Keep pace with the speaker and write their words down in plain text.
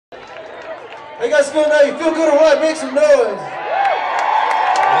How you guys feel now? You feel good or what? Make some noise. Yeah.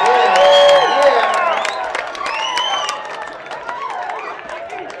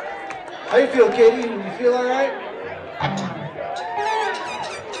 How you feel, Katie? You feel all right?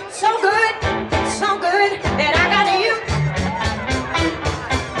 So good that I got you.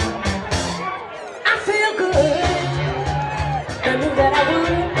 I feel good. I knew that I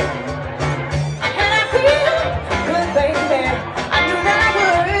would. And I feel good, baby. I knew that I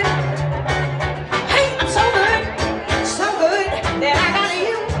would. Hey, I'm so good that I got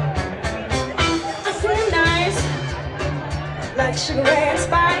you. I feel nice, like sugar and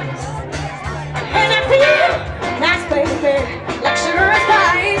spice. And I feel nice, baby, like sugar and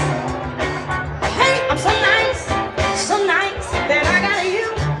spice. Hey, I'm so nice that I got you.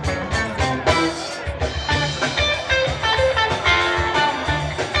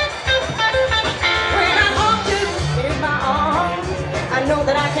 When I hold you in my arms, I know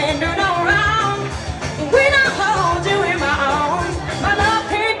that I can't do no wrong. When I hold you in my arms, my love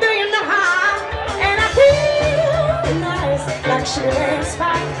can't do you no harm. And I feel nice, like sugar and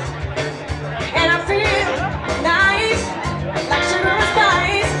spice. And I feel nice, like sugar and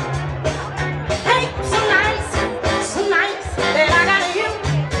spice. Hey, so nice that I got you.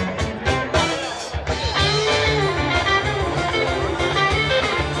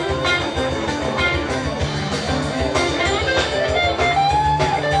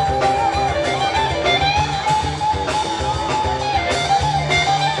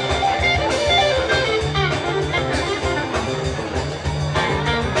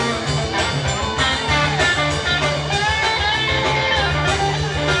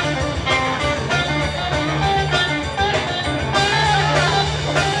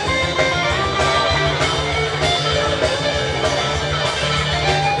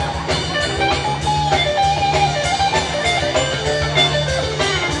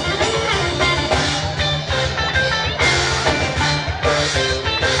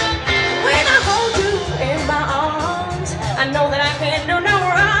 When I hold you in my arms, I know that I can't do no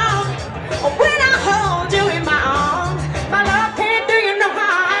wrong. When I hold you in my arms, my love can't do you no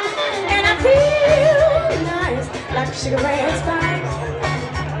harm. And I feel nice, like sugar and